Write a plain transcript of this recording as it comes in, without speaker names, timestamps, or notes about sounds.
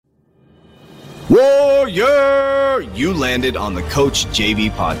Warrior! You landed on the Coach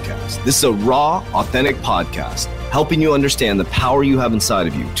JV podcast. This is a raw, authentic podcast helping you understand the power you have inside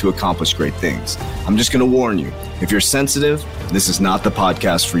of you to accomplish great things. I'm just going to warn you, if you're sensitive, this is not the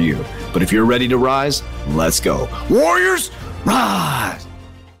podcast for you. But if you're ready to rise, let's go. Warriors, rise!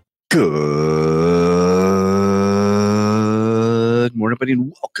 Good morning, everybody,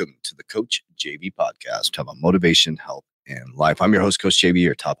 and welcome to the Coach JV podcast. Talk about motivation, health, and life. I'm your host, Coach JV,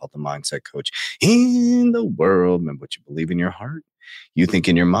 your top health and mindset coach in the world. Remember, what you believe in your heart, you think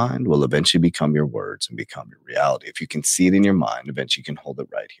in your mind, will eventually become your words and become your reality. If you can see it in your mind, eventually you can hold it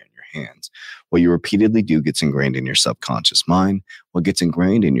right here in your hands. What you repeatedly do gets ingrained in your subconscious mind. What gets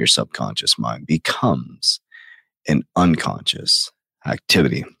ingrained in your subconscious mind becomes an unconscious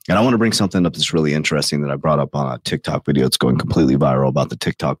activity. And I want to bring something up that's really interesting that I brought up on a TikTok video. It's going completely viral about the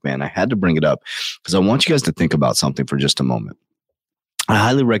Tik Tok Ban. I had to bring it up because I want you guys to think about something for just a moment. I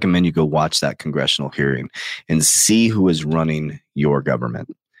highly recommend you go watch that congressional hearing and see who is running your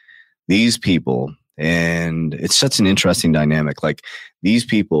government. These people, and it's such an interesting dynamic. Like, these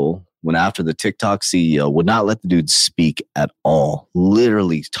people went after the TikTok CEO, would not let the dude speak at all,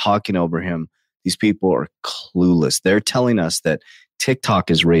 literally talking over him. These people are clueless. They're telling us that TikTok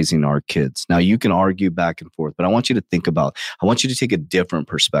is raising our kids. Now, you can argue back and forth, but I want you to think about, I want you to take a different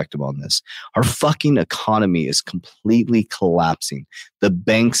perspective on this. Our fucking economy is completely collapsing. The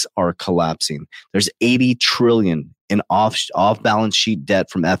banks are collapsing. There's 80 trillion in off-balance sheet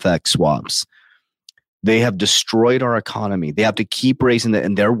debt from FX swaps. They have destroyed our economy. They have to keep raising that,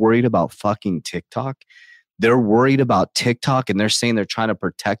 and they're worried about fucking TikTok. They're worried about TikTok, and they're saying they're trying to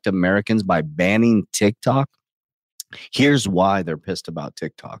protect Americans by banning TikTok. Here's why they're pissed about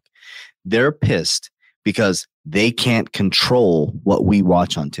TikTok. They're pissed because they can't control what we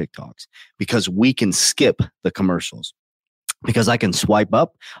watch on TikToks, because we can skip the commercials. Because I can swipe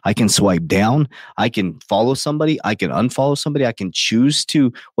up, I can swipe down, I can follow somebody, I can unfollow somebody, I can choose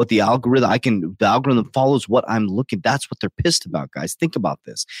to what the algorithm follows what I'm looking. That's what they're pissed about, guys. Think about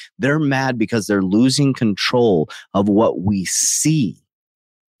this. They're mad because they're losing control of what we see.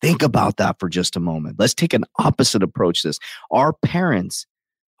 Think about that for just a moment. Let's take an opposite approach to this. Our parents,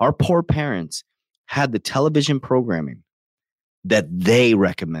 our poor parents, had the television programming that they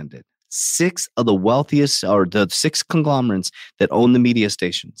recommended. 6 of the wealthiest, or the 6 conglomerates that own the media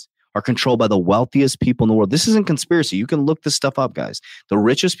stations, are controlled by the wealthiest people in the world. This isn't conspiracy. You can look this stuff up, guys. The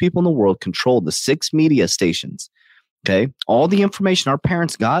richest people in the world control the 6 media stations. Okay. All the information our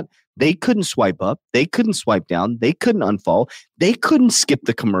parents got, they couldn't swipe up. They couldn't swipe down. They couldn't unfollow. They couldn't skip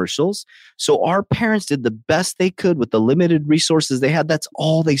the commercials. So our parents did the best they could with the limited resources they had. That's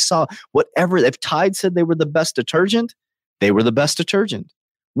all they saw. Whatever, if Tide said they were the best detergent, they were the best detergent.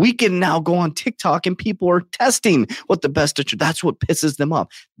 We can now go on TikTok and people are testing what the best detergent. That's what pisses them off.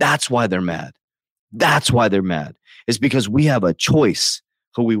 That's why they're mad. That's why they're mad. It's because we have a choice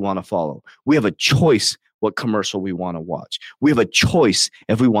who we want to follow. We have a choice what commercial we want to watch. We have a choice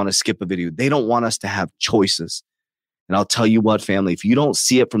if we want to skip a video. They don't want us to have choices. And I'll tell you what, family, if you don't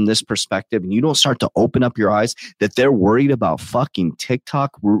see it from this perspective and you don't start to open up your eyes that they're worried about fucking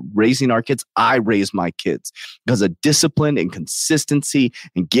TikTok raising our kids, I raise my kids because of discipline and consistency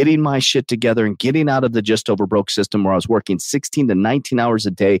and getting my shit together and getting out of the just over broke system where I was working 16 to 19 hours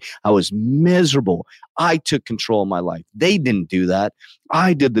a day. I was miserable. I took control of my life. They didn't do that.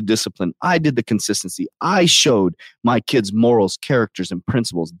 I did the discipline. I did the consistency. I showed my kids morals, characters, and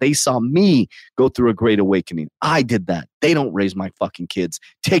principles. They saw me go through a great awakening. I did that. They don't raise my fucking kids.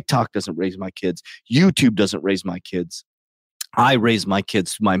 TikTok doesn't raise my kids. YouTube doesn't raise my kids. I raise my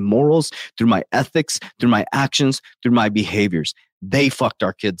kids through my morals, through my ethics, through my actions, through my behaviors. They fucked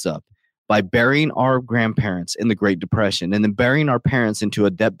our kids up by burying our grandparents in the Great Depression and then burying our parents into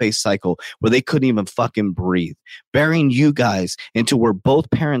a debt-based cycle where they couldn't even fucking breathe. Burying you guys into where both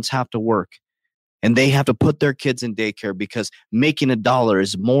parents have to work and they have to put their kids in daycare because making $1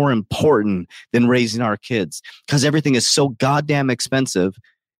 is more important than raising our kids because everything is so goddamn expensive.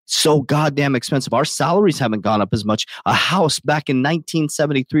 So goddamn expensive. Our salaries haven't gone up as much. A house back in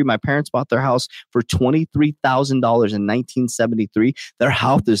 1973, my parents bought their house for $23,000 in 1973. Their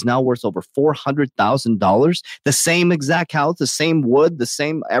house is now worth over $400,000. The same exact house, the same wood, the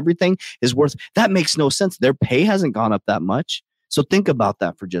same everything is worth. That makes no sense. Their pay hasn't gone up that much. So think about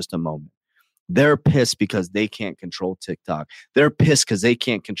that for just a moment. They're pissed because they can't control TikTok. They're pissed because they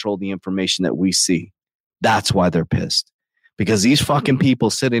can't control the information that we see. That's why they're pissed. Because these fucking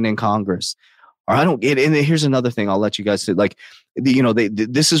people sitting in Congress, or I don't get. And here's another thing I'll let you guys say. Like,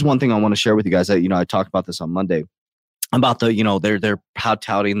 this is one thing I want to share with you guys. That I talked about this on Monday about they're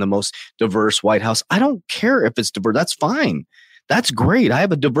touting the most diverse White House. I don't care if it's diverse. That's fine. That's great. I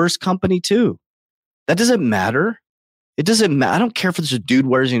have a diverse company too. That doesn't matter. It doesn't matter. I don't care if it's a dude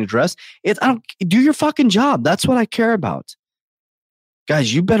wearing a dress. I don't do your fucking job. That's what I care about.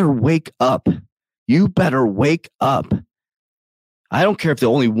 Guys, you better wake up. You better wake up. I don't care if the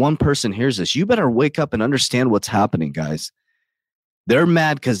only one person hears this. You better wake up and understand what's happening, guys. They're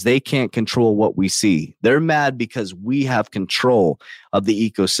mad because they can't control what we see. They're mad because we have control of the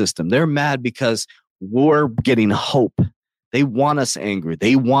ecosystem. They're mad because we're getting hope. They want us angry.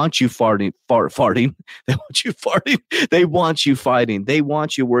 They want you farting. They want you farting. They want you fighting. They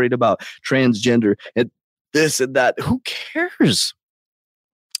want you worried about transgender and this and that. Who cares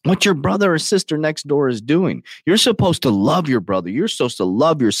what your brother or sister next door is doing? You're supposed to love your brother. You're supposed to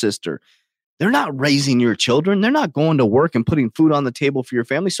love your sister. They're not raising your children. They're not going to work and putting food on the table for your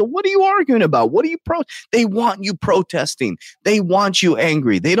family. So what are you arguing about? What are you They want you protesting. They want you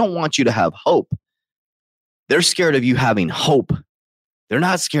angry. They don't want you to have hope. They're scared of you having hope. They're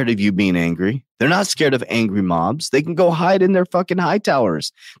not scared of you being angry. They're not scared of angry mobs. They can go hide in their fucking high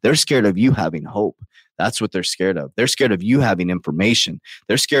towers. They're scared of you having hope. That's what they're scared of. They're scared of you having information.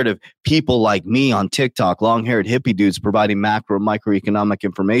 They're scared of people like me on TikTok, long-haired hippie dudes providing macro, microeconomic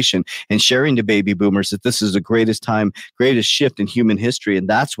information and sharing to baby boomers that this is the greatest time, greatest shift in human history. And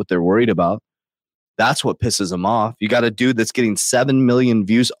that's what they're worried about. That's what pisses them off. You got a dude that's getting 7 million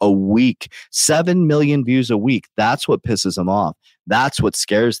views a week. 7 million views a week. That's what pisses them off. That's what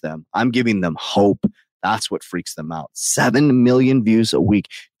scares them. I'm giving them hope. That's what freaks them out. 7 million views a week.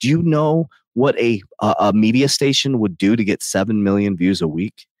 Do you know what a media station would do to get 7 million views a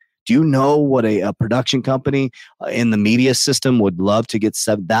week? Do you know what a production company in the media system would love to get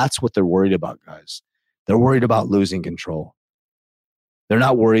 7? That's what they're worried about, guys. They're worried about losing control. They're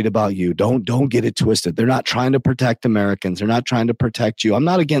not worried about you. Don't get it twisted. They're not trying to protect Americans. They're not trying to protect you. I'm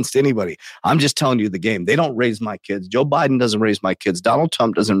not against anybody. I'm just telling you the game. They don't raise my kids. Joe Biden doesn't raise my kids. Donald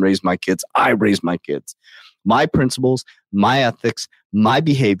Trump doesn't raise my kids. I raise my kids. My principles, my ethics, my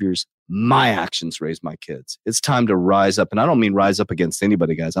behaviors, my actions raise my kids. It's time to rise up. And I don't mean rise up against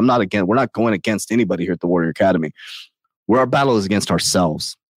anybody, guys. We're not going against anybody here at the Warrior Academy. Where our battle is against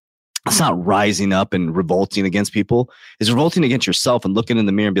ourselves. It's not rising up and revolting against people. It's revolting against yourself and looking in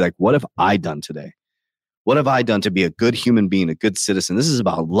the mirror and be like, what have I done today? What have I done to be a good human being, a good citizen? This is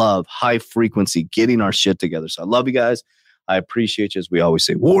about love, high frequency, getting our shit together. So I love you guys. I appreciate you. As we always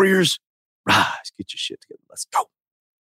say, warriors, rise, get your shit together. Let's go.